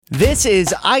This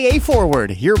is IA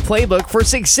Forward, your playbook for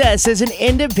success as an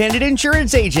independent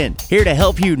insurance agent. Here to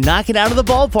help you knock it out of the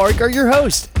ballpark are your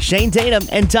hosts, Shane Tatum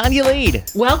and Tanya Lead.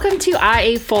 Welcome to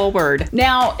IA Forward.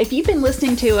 Now, if you've been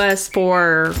listening to us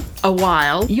for a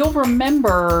while, you'll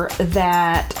remember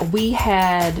that we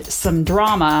had some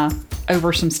drama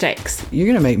over some steaks. You're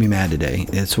going to make me mad today.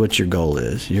 That's what your goal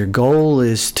is. Your goal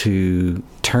is to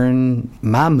turn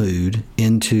my mood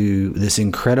into this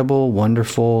incredible,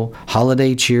 wonderful,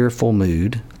 holiday cheerful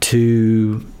mood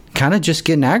to kind of just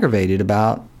getting aggravated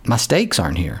about my steaks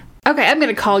aren't here. Okay, I'm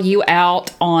going to call you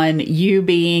out on you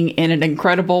being in an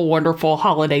incredible, wonderful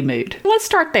holiday mood. Let's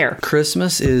start there.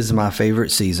 Christmas is my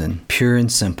favorite season, pure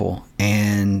and simple.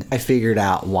 And I figured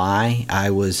out why.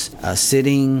 I was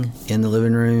sitting in the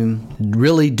living room,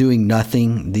 really doing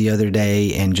nothing the other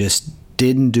day and just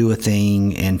didn't do a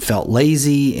thing and felt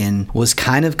lazy and was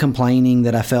kind of complaining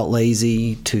that I felt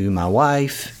lazy to my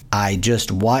wife. I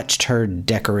just watched her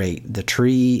decorate the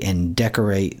tree and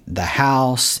decorate the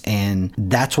house, and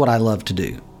that's what I love to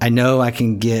do. I know I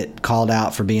can get called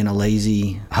out for being a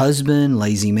lazy husband,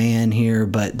 lazy man here,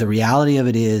 but the reality of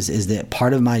it is that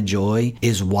part of my joy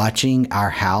is watching our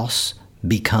house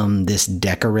become this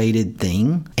decorated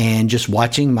thing and just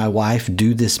watching my wife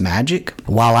do this magic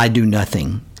while I do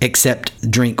nothing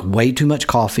except drink way too much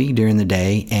coffee during the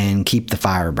day and keep the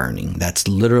fire burning. That's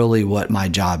literally what my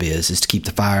job is to keep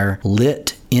the fire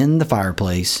lit in the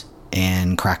fireplace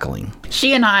and crackling.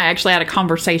 She and I actually had a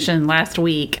conversation last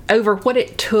week over what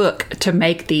it took to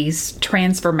make these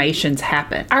transformations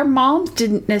happen. Our moms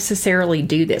didn't necessarily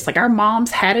do this. Like, our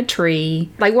moms had a tree.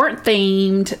 They weren't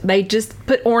themed. They just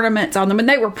put ornaments on them and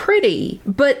they were pretty.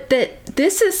 But that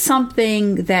this is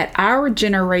something that our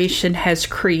generation has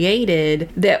created,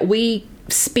 that we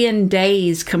spend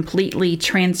days completely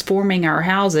transforming our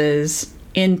houses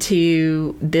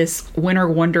into this winter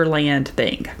wonderland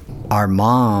thing. Our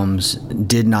moms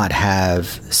did not have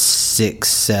 6,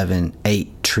 7,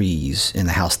 8 trees in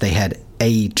the house. They had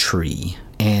a tree.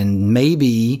 And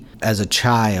maybe as a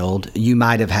child, you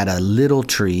might have had a little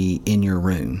tree in your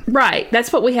room. Right.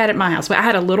 That's what we had at my house. I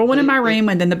had a little one in my room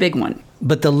and then the big one.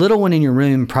 But the little one in your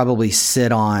room probably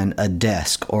sit on a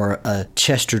desk or a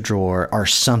chest drawer or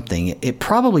something. It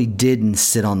probably didn't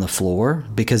sit on the floor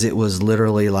because it was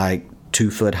literally like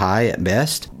 2 foot high at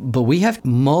best. But we have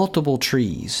multiple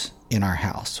trees in our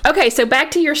house. Okay, so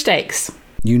back to your steaks.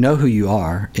 You know who you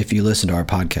are if you listen to our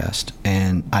podcast.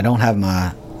 And I don't have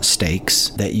my steaks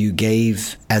that you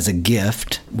gave as a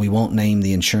gift. We won't name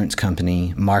the insurance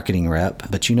company marketing rep,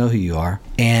 but you know who you are.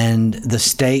 And the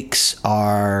steaks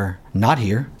are not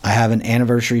here. I have an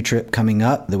anniversary trip coming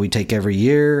up that we take every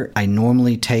year. I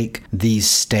normally take these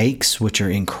steaks, which are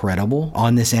incredible.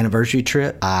 On this anniversary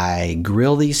trip, I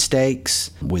grill these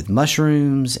steaks with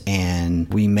mushrooms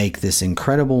and we make this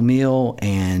incredible meal.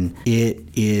 And it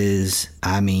is,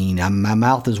 my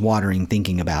mouth is watering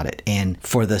thinking about it. And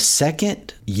for the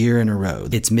second year in a row,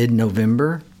 it's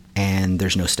mid-November and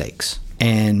there's no steaks.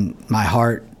 And my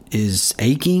heart is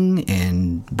aching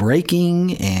and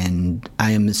breaking, and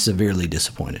I am severely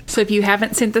disappointed. So if you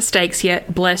haven't sent the steaks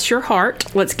yet, bless your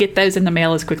heart. Let's get those in the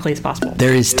mail as quickly as possible.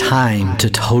 There is time to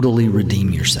totally redeem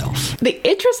yourself. The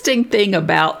interesting thing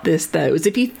about this, though, is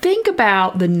if you think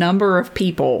about the number of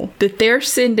people that they're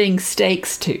sending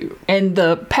steaks to, and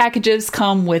the packages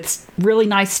come with really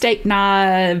nice steak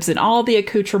knives and all the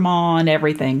accoutrement and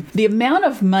everything, the amount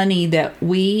of money that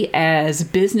we as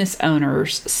business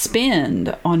owners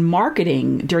spend on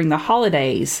marketing during the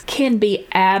holidays can be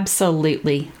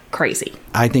absolutely crazy.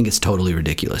 I think it's totally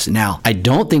ridiculous. Now, I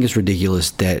don't think it's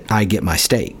ridiculous that I get my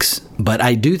steaks, but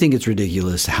I do think it's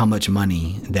ridiculous how much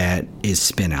money that is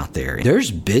spent out there. There's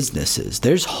businesses,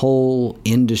 there's whole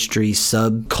industry,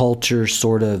 subculture,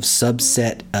 sort of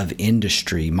subset of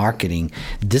industry marketing.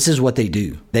 This is what they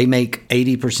do. They make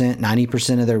 80%,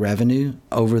 90% of their revenue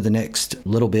over the next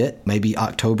little bit, maybe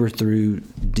October through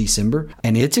December.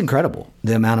 And it's incredible,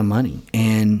 the amount of money.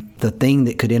 And the thing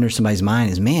that could enter somebody's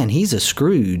mind is, man, he's a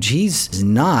Scrooge. He's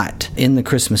not in the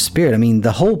Christmas spirit.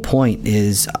 The whole point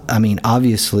is,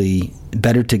 obviously,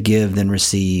 better to give than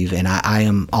receive. And I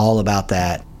am all about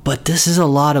that. But this is a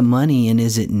lot of money, and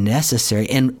is it necessary?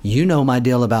 And you know my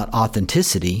deal about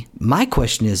authenticity. My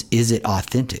question is it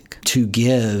authentic to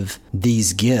give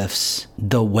these gifts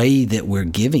the way that we're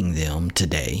giving them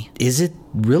today? Is it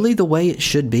really the way it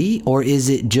should be? Or is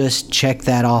it just check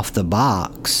that off the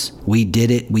box? We did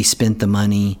it, we spent the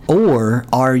money. Or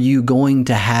are you going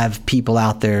to have people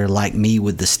out there like me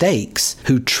with the steaks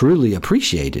who truly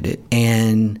appreciated it,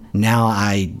 and now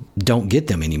I don't get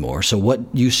them anymore? So what,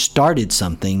 you started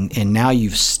something and now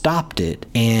you've stopped it,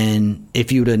 and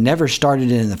if you would have never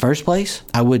started it in the first place,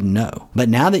 I wouldn't know. But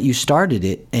now that you started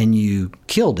it and you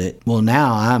killed it, well,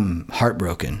 now I'm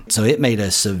heartbroken. So it made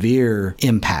a severe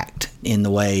impact in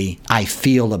the way I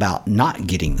feel about not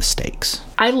getting the steaks.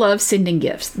 I love sending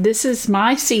gifts. This is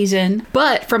my season,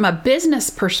 but from a business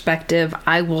perspective,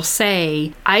 I will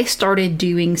say I started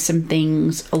doing some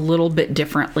things a little bit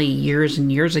differently years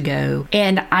and years ago,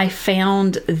 and I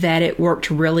found that it worked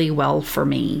really well for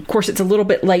me. Of course, it's a little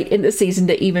bit late in the season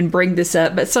to even bring this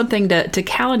up, but something to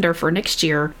calendar for next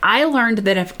year. I learned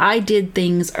that if I did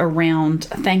things around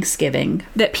Thanksgiving,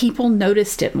 that people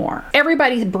noticed it more.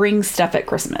 Everybody brings stuff at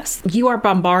Christmas. You are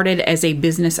bombarded as a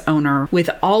business owner with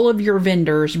all of your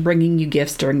vendors bringing you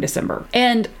gifts during December.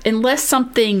 And unless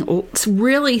something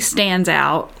really stands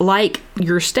out, like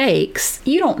your steaks,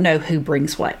 you don't know who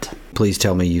brings what. Please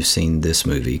tell me you've seen this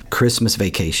movie, Christmas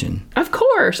Vacation. Of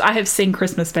course, I have seen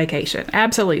Christmas Vacation.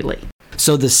 Absolutely.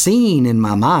 So the scene in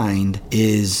my mind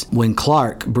is when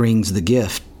Clark brings the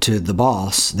gift to the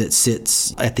boss that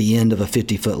sits at the end of a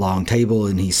 50-foot long table,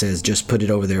 and he says, just put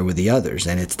it over there with the others.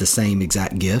 And it's the same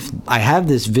exact gift. I have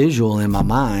this visual in my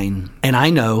mind, and I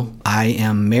know I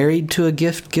am married to a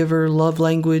gift giver love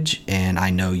language, and I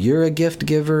know you're a gift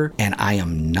giver, and I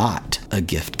am not a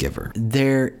gift giver.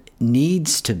 There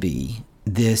needs to be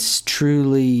this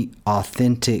truly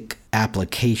authentic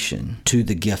application to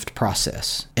the gift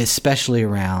process, especially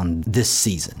around this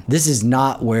season. This is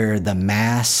not where the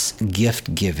mass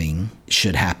gift giving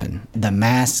should happen. The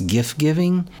mass gift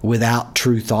giving without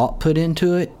true thought put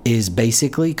into it is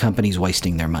basically companies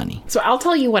wasting their money. So I'll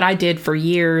tell you what I did for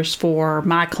years for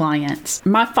my clients.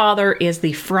 My father is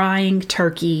the frying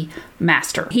turkey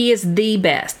master. He is the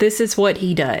best. This is what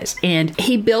he does. And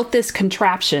he built this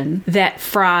contraption that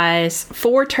fries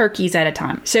 4 turkeys at a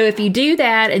time. So if you do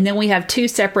that, and then we have 2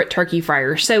 separate turkey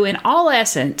fryers. So in all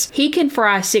essence, he can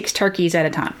fry 6 turkeys at a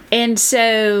time. And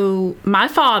so my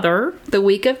father, the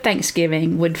week of Thanksgiving,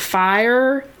 would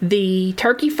fire the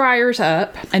turkey fryers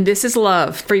up, and this is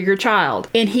love for your child.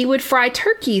 And he would fry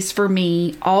turkeys for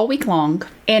me all week long.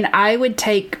 And I would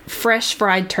take fresh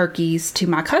fried turkeys to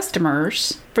my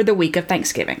customers for the week of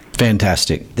Thanksgiving.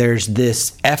 Fantastic. There's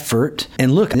this effort.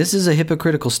 And look, this is a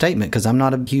hypocritical statement because I'm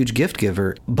not a huge gift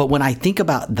giver. But when I think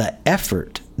about the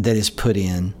effort that is put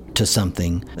in to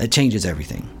something, it changes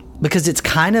everything. Because it's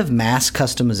kind of mass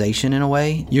customization in a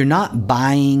way. You're not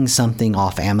buying something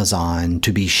off Amazon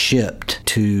to be shipped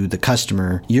to the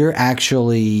customer. You're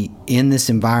actually in this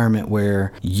environment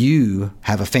where you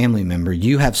have a family member,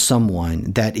 you have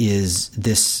someone that is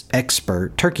this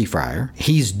expert turkey fryer.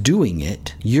 He's doing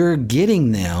it. You're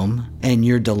getting them and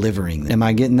you're delivering them. Am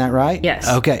I getting that right? Yes.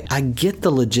 Okay. I get the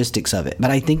logistics of it,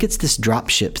 but I think it's this drop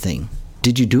ship thing.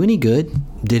 Did you do any good?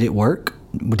 Did it work?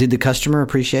 Did the customer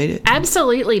appreciate it?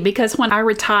 Absolutely, because when I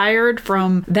retired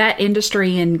from that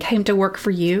industry and came to work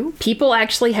for you, people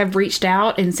actually have reached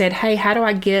out and said, hey, how do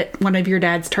I get one of your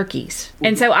dad's turkeys?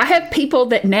 And so I have people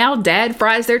that now dad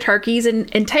fries their turkeys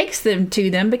and takes them to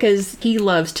them because he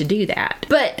loves to do that.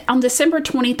 But on December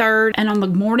 23rd and on the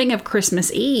morning of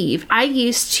Christmas Eve, I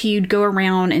used to go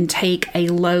around and take a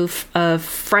loaf of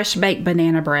fresh baked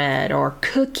banana bread or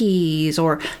cookies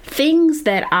or things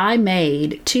that I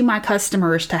made to my customers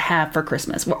to have for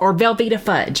Christmas, or Velveeta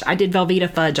fudge. I did Velveeta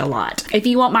fudge a lot. If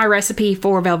you want my recipe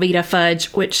for Velveeta fudge,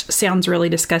 which sounds really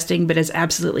disgusting but is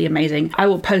absolutely amazing, I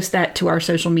will post that to our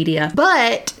social media.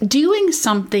 But doing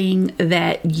something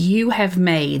that you have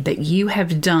made, that you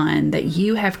have done, that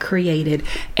you have created,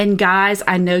 and guys,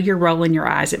 I know you're rolling your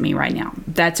eyes at me right now.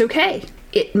 That's okay.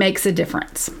 It makes a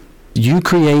difference. You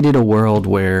created a world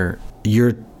where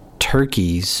your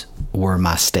turkeys were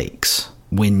my steaks.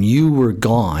 When you were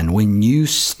gone, when you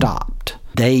stopped,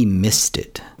 they missed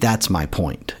it. That's my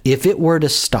point. If it were to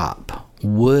stop,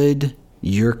 would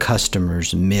your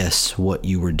customers miss what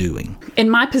you were doing? In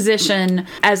my position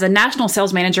as a national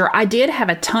sales manager, I did have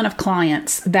a ton of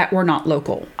clients that were not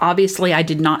local. Obviously, I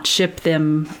did not ship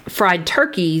them fried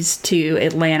turkeys to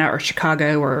Atlanta or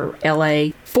Chicago or LA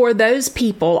For those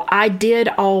people, I did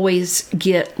always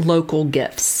get local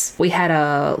gifts. We had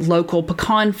a local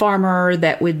pecan farmer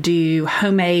that would do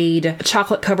homemade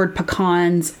chocolate-covered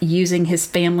pecans using his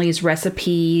family's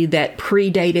recipe that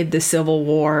predated the Civil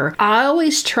War. I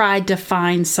always tried to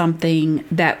find something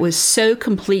that was so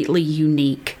completely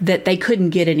unique that they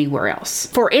couldn't get anywhere else.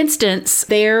 For instance,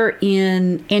 there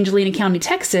in Angelina County,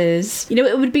 Texas,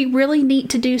 it would be really neat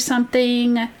to do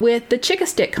something with the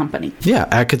Chick-a-Stick Company. Yeah,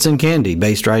 Atkinson Candy,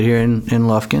 based right here in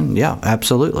Lufkin. Yeah,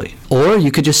 absolutely. Or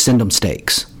you could just send them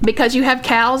steaks. Because you have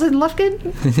cows in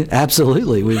Lufkin?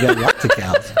 Absolutely. We've got lots of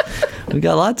cows. We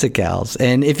got lots of cows.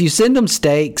 And if you send them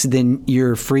steaks, then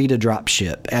you're free to drop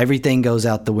ship. Everything goes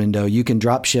out the window. You can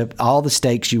drop ship all the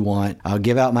steaks you want. I'll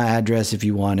give out my address if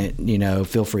you want it.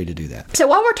 Feel free to do that. So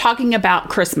while we're talking about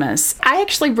Christmas, I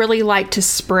actually really like to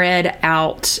spread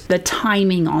out the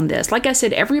timing on this. Like I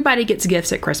said, everybody gets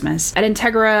gifts at Christmas. At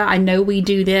Integra, I know we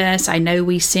do this. I know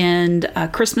we send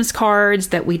Christmas cards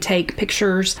that we take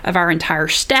pictures of our entire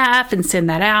staff and send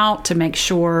that out to make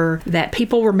sure that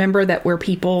people remember that we're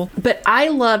people. But I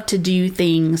love to do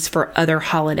things for other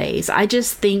holidays. I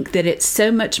just think that it's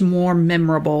so much more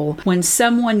memorable when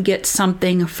someone gets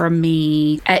something from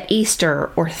me at Easter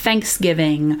or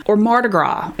Thanksgiving or Mardi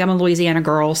Gras. I'm a Louisiana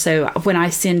girl, so when I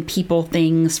send people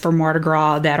things for Mardi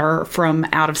Gras that are from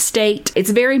out of state, it's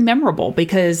very memorable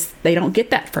because they don't get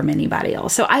that from anybody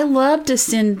else. So I love to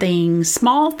send things,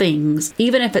 small things,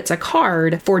 even if it's a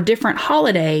card for different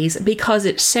holidays because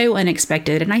it's so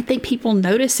unexpected. And I think people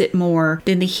notice it more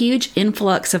than the huge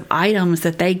influx of items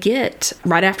that they get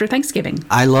right after Thanksgiving.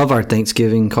 I love our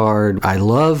Thanksgiving card. I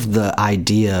love the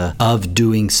idea of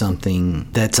doing something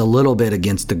that's a little bit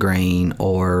against the grain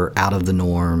or out of the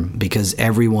norm because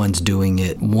everyone's doing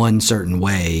it one certain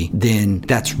way. Then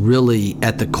that's really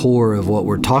at the core of what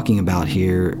we're talking about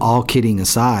here. All kidding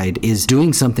aside, is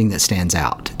doing something that stands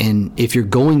out. And if you're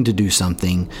going to do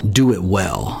something, do it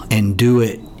well and do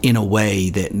it in a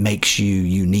way that makes you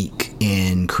unique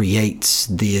and creates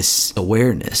this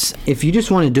awareness. If you just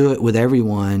want to do it with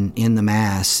everyone in the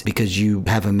mass because you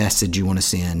have a message you want to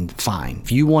send, fine.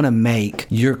 If you want to make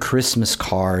your Christmas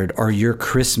card or your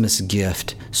Christmas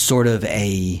gift sort of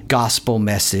a gospel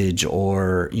message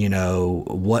or,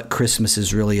 what Christmas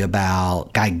is really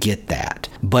about, I get that.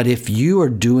 But if you are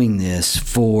doing this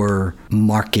for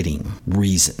marketing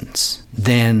reasons,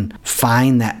 then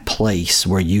find that place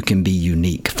where you can be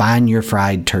unique. Find your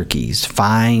fried turkeys.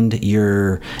 Find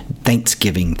your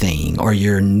Thanksgiving thing or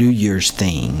your New Year's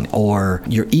thing or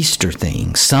your Easter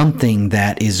thing. Something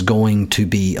that is going to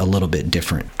be a little bit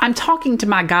different. I'm talking to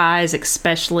my guys,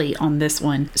 especially on this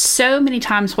one. So many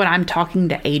times when I'm talking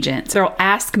to agents, they'll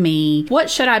ask me, what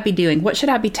should I be doing? What should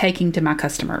I be taking to my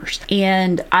customers?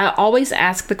 And I always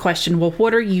ask the question, well,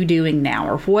 what are you doing now?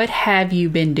 Or what have you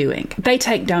been doing? They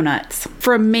take donuts.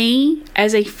 For me,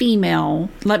 as a female,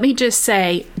 let me just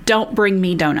say, don't bring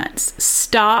me donuts.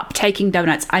 Stop taking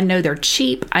donuts. I know they're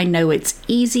cheap. I know it's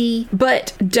easy,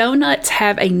 but donuts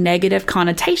have a negative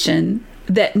connotation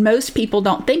that most people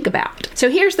don't think about. So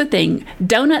here's the thing.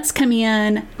 Donuts come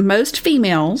in, most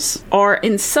females are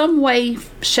in some way,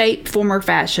 shape, form, or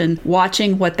fashion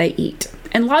watching what they eat.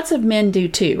 And lots of men do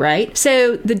too, right?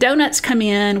 So the donuts come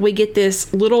in, we get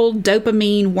this little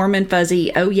dopamine, warm and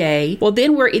fuzzy, oh yay. Well,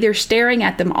 then we're either staring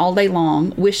at them all day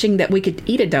long, wishing that we could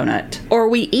eat a donut, or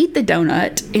we eat the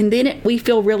donut and then we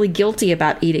feel really guilty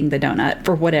about eating the donut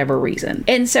for whatever reason.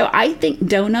 And so I think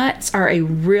donuts are a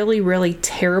really, really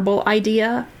terrible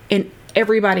idea. And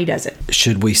everybody does it.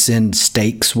 Should we send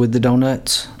steaks with the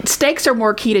donuts? Steaks are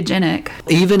more ketogenic.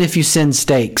 Even if you send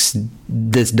steaks,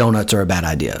 these donuts are a bad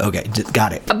idea. Okay,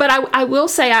 got it. But I will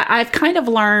say I've kind of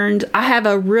learned, I have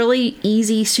a really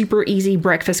easy, super easy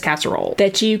breakfast casserole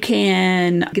that you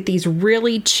can get these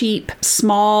really cheap,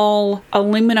 small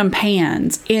aluminum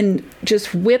pans and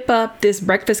just whip up this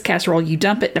breakfast casserole. You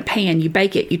dump it in a pan, you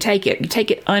bake it, you take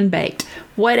it unbaked,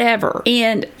 whatever.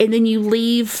 And then you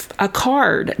leave a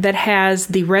card that has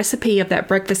the recipe of that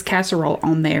breakfast casserole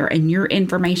on there and your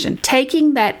information.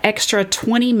 Taking that extra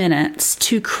 20 minutes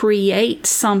to create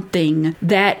something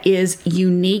that is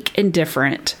unique and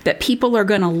different that people are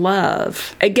going to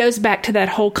love. It goes back to that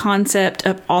whole concept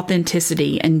of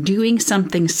authenticity and doing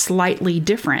something slightly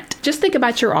different. Just think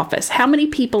about your office. How many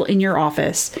people in your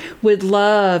office would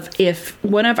love if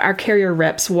one of our carrier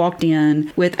reps walked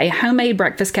in with a homemade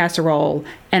breakfast casserole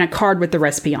and a card with the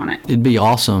recipe on it? It'd be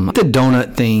awesome. The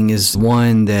donut thing is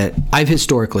one that I've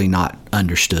historically not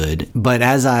understood, but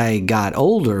as I got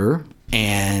older,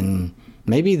 and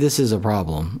maybe this is a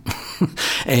problem,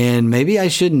 and maybe I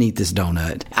shouldn't eat this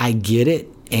donut, I get it.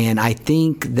 And I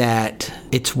think that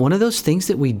it's one of those things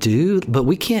that we do, but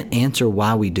we can't answer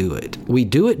why we do it. We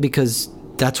do it because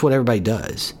that's what everybody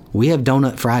does. We have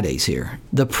Donut Fridays here.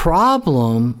 The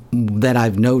problem that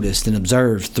I've noticed and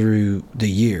observed through the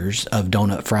years of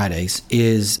Donut Fridays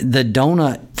is the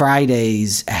Donut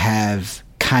Fridays have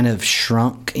kind of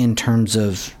shrunk in terms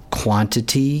of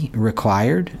quantity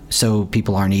required. So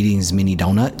people aren't eating as many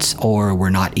donuts, or we're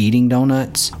not eating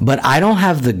donuts. But I don't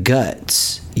have the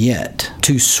guts yet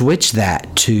to switch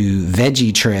that to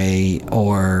Veggie Tray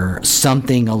or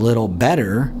something a little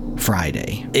better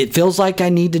Friday. It feels like I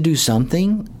need to do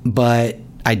something, but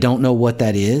I don't know what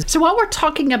that is. So while we're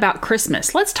talking about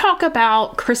Christmas, let's talk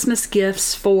about Christmas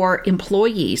gifts for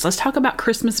employees. Let's talk about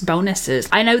Christmas bonuses.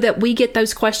 I know that we get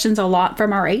those questions a lot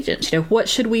from our agents. What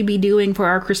should we be doing for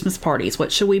our Christmas parties?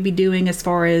 What should we be doing as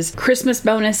far as Christmas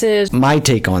bonuses? My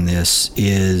take on this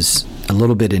is a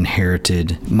little bit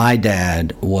inherited. My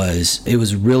dad it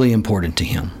was really important to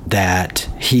him that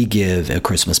he give a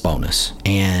Christmas bonus.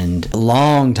 And a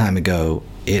long time ago,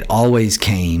 it always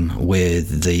came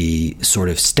with the sort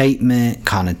of statement,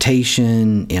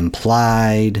 connotation,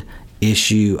 implied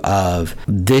issue of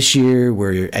this year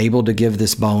we're able to give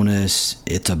this bonus.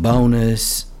 It's a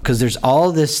bonus. Because there's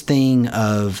all this thing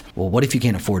of, well, what if you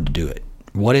can't afford to do it?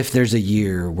 What if there's a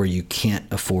year where you can't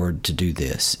afford to do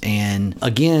this? And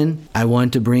again, I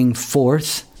want to bring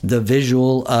forth the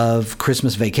visual of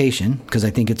Christmas Vacation, because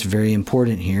I think it's very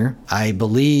important here. I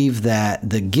believe that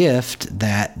the gift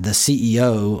that the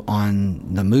CEO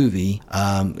on the movie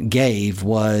gave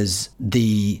was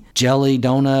the Jelly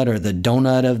Donut, or the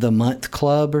Donut of the Month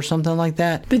Club, or something like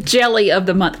that. The Jelly of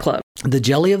the Month Club. The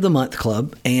Jelly of the Month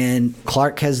Club. And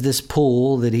Clark has this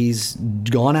pool that he's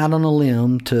gone out on a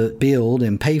limb to build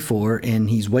and pay for, and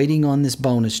he's waiting on this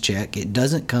bonus check. It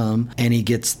doesn't come, and he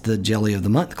gets the Jelly of the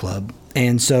Month Club.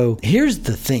 And so here's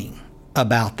the thing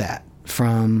about that.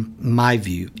 From my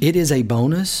view, it is a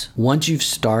bonus. Once you've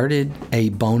started a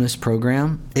bonus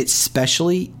program,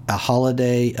 especially a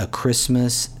holiday, a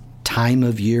Christmas time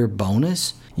of year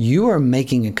bonus, you are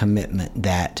making a commitment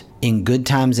that in good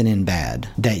times and in bad,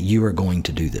 that you are going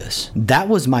to do this. That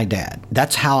was my dad.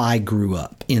 That's how I grew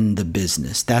up in the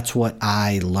business. That's what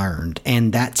I learned.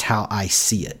 And that's how I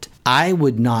see it. I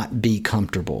would not be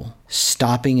comfortable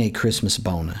stopping a Christmas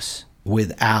bonus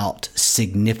without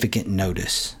significant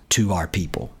notice to our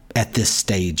people at this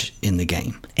stage in the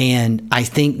game. And I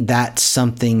think that's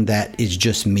something that is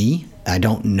just me. I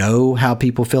don't know how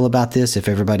people feel about this, if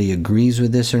everybody agrees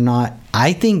with this or not.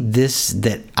 I think this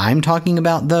that I'm talking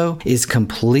about, though, is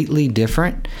completely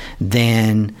different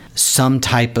than some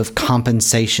type of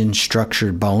compensation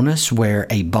structured bonus where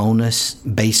a bonus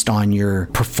based on your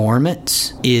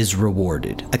performance is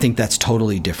rewarded. I think that's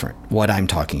totally different, what I'm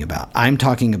talking about. I'm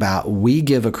talking about we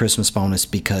give a Christmas bonus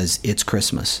because it's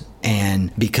Christmas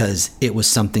and because it was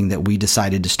something that we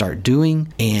decided to start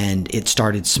doing, and it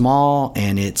started small,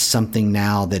 and it's something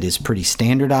now that is pretty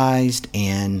standardized,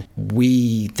 and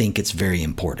we think it's very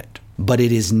important. But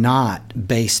it is not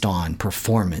based on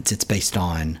performance. It's based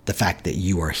on the fact that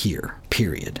you are here,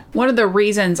 period. One of the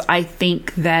reasons I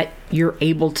think that you're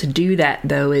able to do that,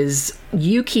 though, is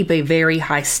you keep a very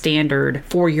high standard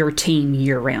for your team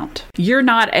year round. You're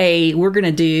not we're going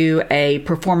to do a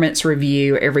performance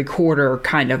review every quarter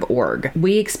kind of org.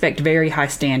 We expect very high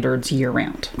standards year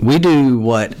round. We do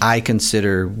what I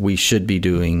consider we should be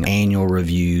doing. Annual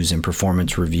reviews and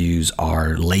performance reviews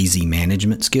are lazy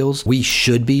management skills. We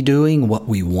should be doing what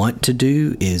we want to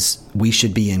do is we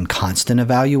should be in constant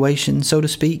evaluation, so to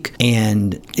speak.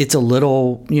 And it's a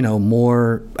little,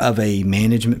 more of a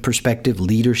management perspective,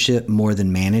 leadership more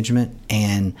than management.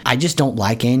 And I just don't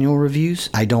like annual reviews.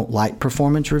 I don't like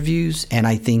performance reviews. And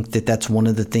I think that that's one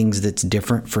of the things that's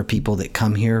different for people that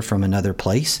come here from another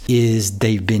place is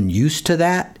they've been used to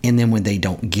that. And then when they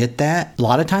don't get that, a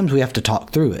lot of times we have to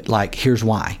talk through it. Like, here's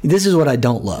why. This is what I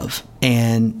don't love.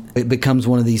 And it becomes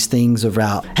one of these things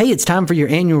about, hey, it's time for your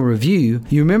annual review.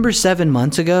 You remember 7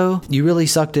 months ago, you really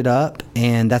sucked it up,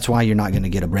 and that's why you're not going to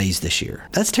get a raise this year.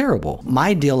 That's terrible.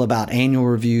 My deal about annual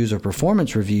reviews or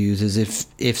performance reviews is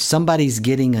if somebody's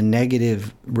getting a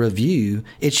negative review,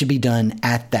 it should be done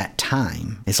at that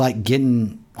time. It's like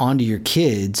getting onto your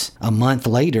kids a month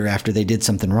later after they did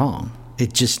something wrong.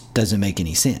 It just doesn't make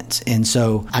any sense. And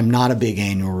so I'm not a big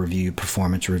annual review,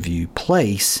 performance review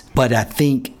place, but I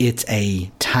think it's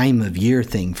a time of year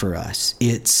thing for us.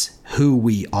 It's who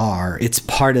we are. It's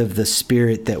part of the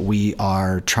spirit that we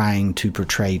are trying to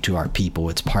portray to our people.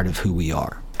 It's part of who we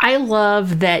are. I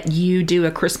love that you do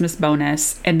a Christmas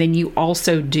bonus and then you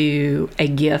also do a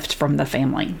gift from the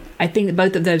family. I think that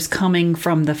both of those coming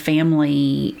from the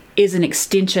family is an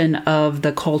extension of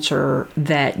the culture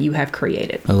that you have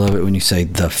created. I love it when you say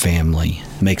the family.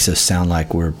 It makes us sound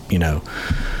like we're,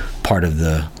 part of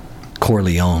the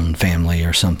Corleone family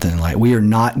or something. Like, we are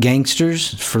not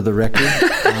gangsters, for the record.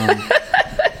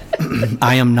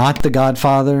 I am not the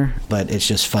Godfather, but it's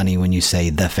just funny when you say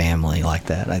the family like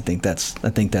that. I think that's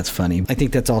funny. I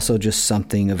think that's also just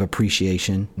something of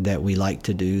appreciation that we like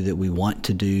to do, that we want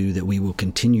to do, that we will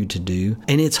continue to do.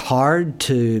 And it's hard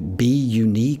to be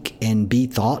unique and be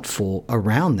thoughtful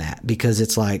around that, because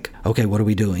it's like, okay, what are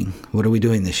we doing? What are we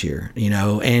doing this year?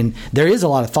 And there is a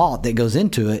lot of thought that goes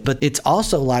into it, but it's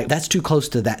also like, that's too close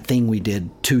to that thing we did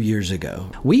 2 years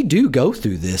ago. We do go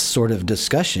through this sort of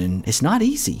discussion. It's not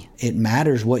easy. It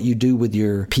matters what you do with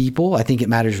your people. I think it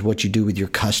matters what you do with your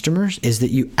customers, is that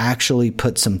you actually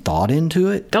put some thought into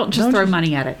it. Don't just throw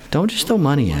money at it. Don't just throw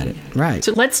money at it. Right.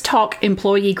 So let's talk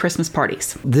employee Christmas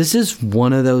parties. This is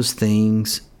one of those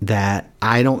things that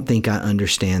I don't think I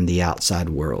understand the outside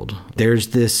world. There's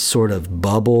this sort of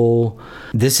bubble.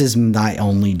 This is my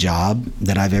only job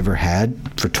that I've ever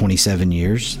had for 27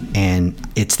 years, and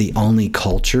it's the only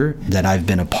culture that I've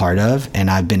been a part of, and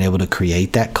I've been able to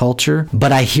create that culture.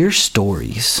 But I hear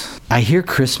stories. I hear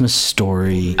Christmas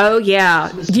story. Oh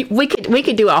yeah, we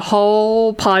could do a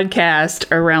whole podcast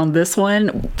around this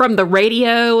one, from the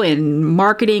radio and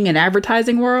marketing and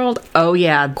advertising world. Oh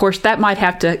yeah, of course that might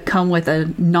have to come with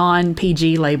a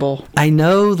non-PG label. I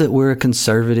know that we're a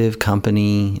conservative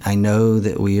company. I know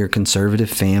that we are a conservative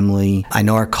family. I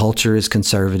know our culture is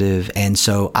conservative, and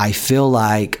so I feel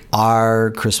like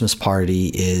our Christmas party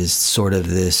is sort of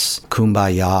this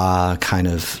kumbaya kind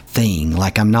of thing.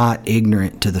 Like, I'm not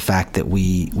ignorant to the fact that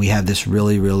we have this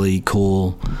really, really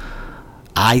cool,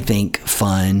 I think,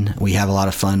 fun. We have a lot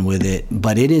of fun with it,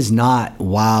 but it is not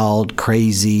wild,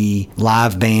 crazy,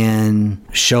 live band,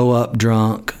 show up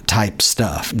drunk type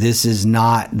stuff. This is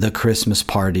not the Christmas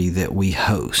party that we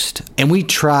host. And we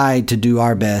try to do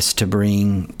our best to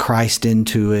bring Christ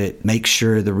into it, make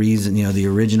sure the reason, the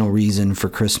original reason for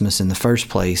Christmas in the first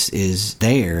place is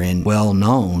there and well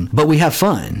known, but we have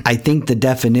fun. I think the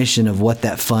definition of what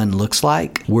that fun looks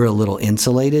like, we're a little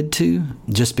insulated to,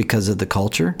 just because of the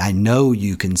culture. I know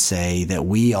you can say that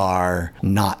we are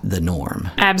not the norm.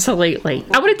 Absolutely.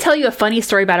 I want to tell you a funny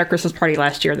story about our Christmas party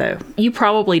last year, though. You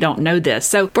probably don't know this.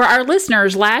 So for our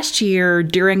listeners, last year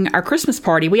during our Christmas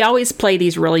party, we always play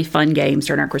these really fun games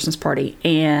during our Christmas party.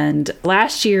 And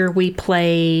last year we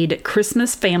played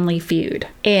Christmas Family Feud.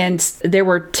 And there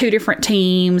were 2 different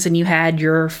teams, and you had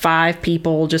your 5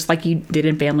 people, just like you did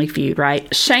in Family Feud,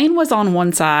 right? Shane was on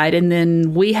one side, and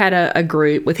then we had a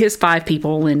group with his 5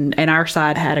 people, and our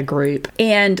side had a group.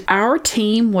 And our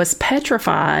team was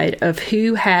petrified of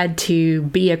who had to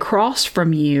be across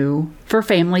from you for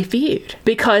Family Feud,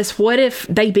 because what if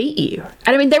they beat you?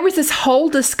 And I mean, there was this whole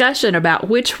discussion about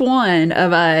which one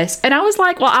of us, and I was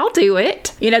like, well, I'll do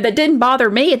it. That didn't bother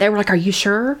me. They were like, are you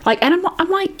sure? And I'm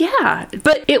like, yeah.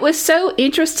 But it was so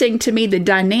interesting to me, the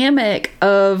dynamic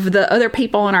of the other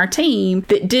people on our team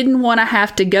that didn't want to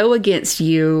have to go against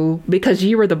you because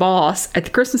you were the boss at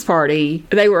the Christmas party.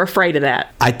 They were afraid of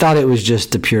that. I thought it was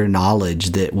just the pure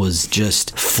knowledge that was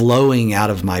just flowing out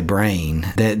of my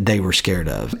brain that they were scared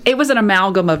of. It was an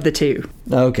amalgam of the two.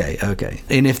 Okay.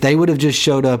 And if they would have just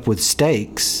showed up with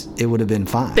stakes, it would have been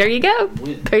fine. There you go.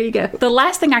 The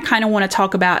last thing I kind of want to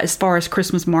talk about as far as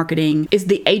Christmas marketing is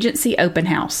the agency open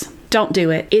house. Don't do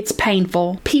it. It's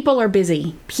painful. People are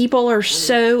busy. People are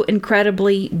so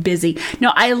incredibly busy.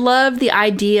 No, I love the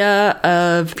idea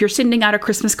of, if you're sending out a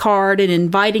Christmas card and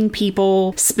inviting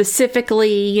people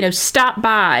specifically, stop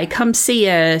by, come see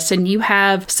us, and you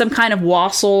have some kind of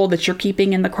wassail that you're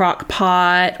keeping in the crock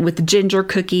pot with ginger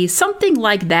cookies, something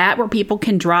like that, where people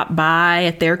can drop by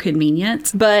at their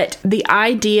convenience. But the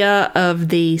idea of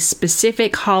the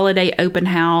specific holiday open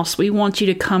house, we want you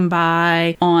to come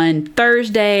by on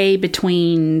Thursday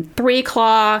between 3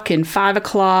 o'clock and 5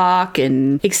 o'clock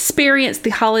and experience the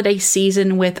holiday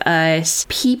season with us.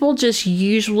 People just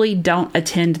usually don't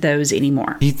attend those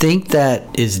anymore. Do you think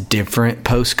that is different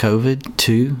post-COVID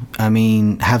too? I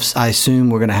mean, I assume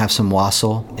we're going to have some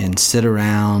wassail and sit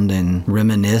around and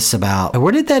reminisce about,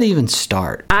 where did that even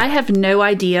start? I have no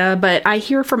idea, but I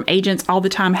hear from agents all the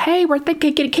time, hey, we're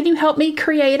thinking, can you help me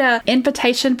create an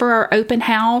invitation for our open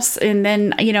house? And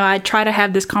then, I try to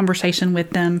have this conversation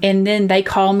with them. And then they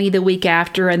call me the week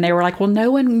after and they were like, well,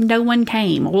 no one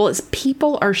came. Well, it's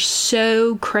people are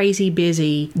so crazy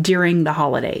busy during the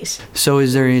holidays. So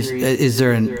is there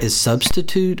a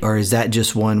substitute, or is that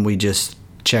just one we just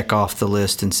check off the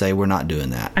list and say we're not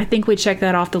doing that. I think we check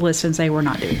that off the list and say we're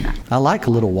not doing that. I like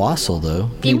a little wassail, though.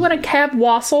 If you want to have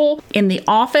wassail in the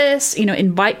office,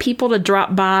 invite people to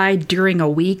drop by during a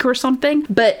week or something.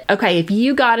 But okay, if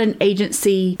you got an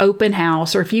agency open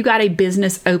house or if you got a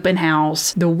business open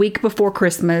house the week before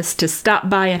Christmas to stop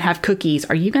by and have cookies,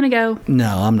 are you going to go?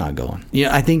 No, I'm not going.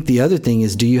 I think the other thing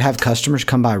is, do you have customers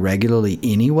come by regularly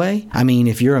anyway? I mean,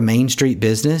 if you're a Main Street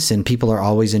business and people are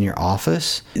always in your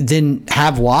office, then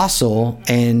have wassail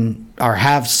or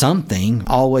have something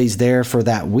always there for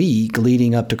that week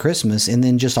leading up to Christmas, and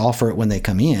then just offer it when they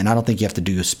come in. I don't think you have to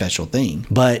do a special thing.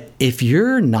 But if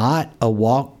you're not a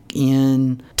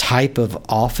walk-in type of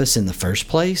office in the first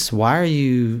place, why are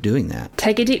you doing that?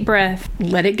 Take a deep breath.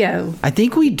 Let it go. I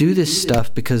think we do this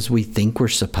stuff because we think we're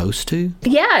supposed to.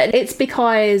 Yeah, it's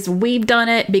because we've done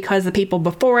it, because the people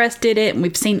before us did it, and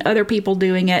we've seen other people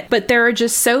doing it. But there are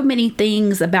just so many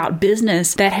things about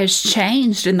business that has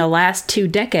changed in the last 2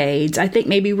 decades. I think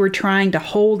maybe we're trying to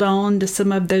hold on to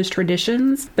some of those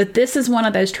traditions, but this is one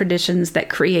of those traditions that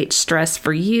creates stress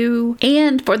for you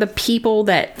and for the people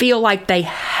that feel like they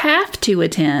have to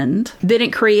attend. Then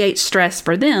it creates stress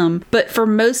for them. But for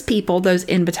most people, those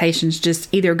invitations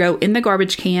just either go in the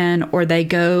garbage can or they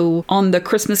go on the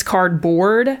Christmas card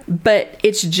board, but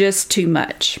it's just too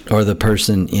much. Or the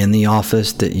person in the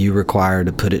office that you require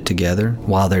to put it together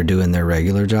while they're doing their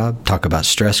regular job. Talk about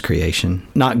stress creation.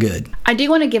 Not good. I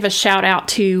do want to give a shout out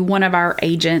to one of our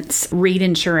agents, Reed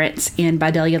Insurance in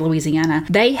Vidalia, Louisiana.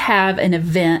 They have an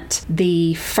event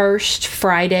the first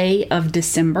Friday of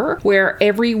December where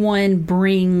everyone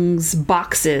brings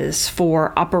boxes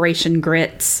for Operation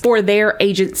Grits for their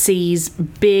agency's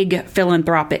big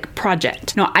philanthropic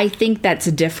project. Now, I think that's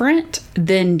different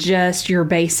than just your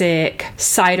basic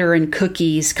cider and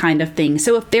cookies kind of thing.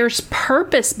 So if there's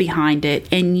purpose behind it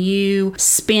and you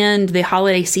spend the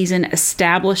holiday season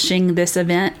establishing this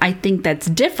event, I think that's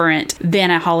different than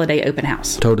a holiday open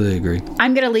house. Totally agree.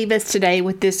 I'm going to leave us today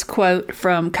with this quote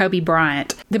from Kobe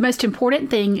Bryant. The most important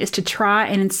thing is to try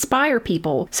and inspire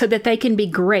people so that they can be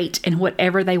great in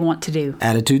whatever they want to do.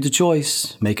 Attitude to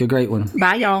choice. Make a great one.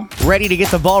 Bye, y'all. Ready to get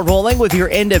the ball rolling with your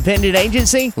independent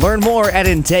agency? Learn more at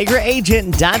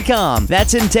IntegraAgent.com.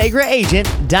 That's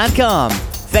IntegraAgent.com.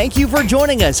 Thank you for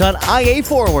joining us on IA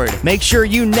Forward. Make sure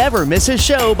you never miss a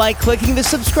show by clicking the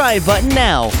subscribe button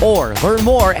now or learn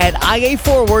more at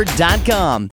IAForward.com.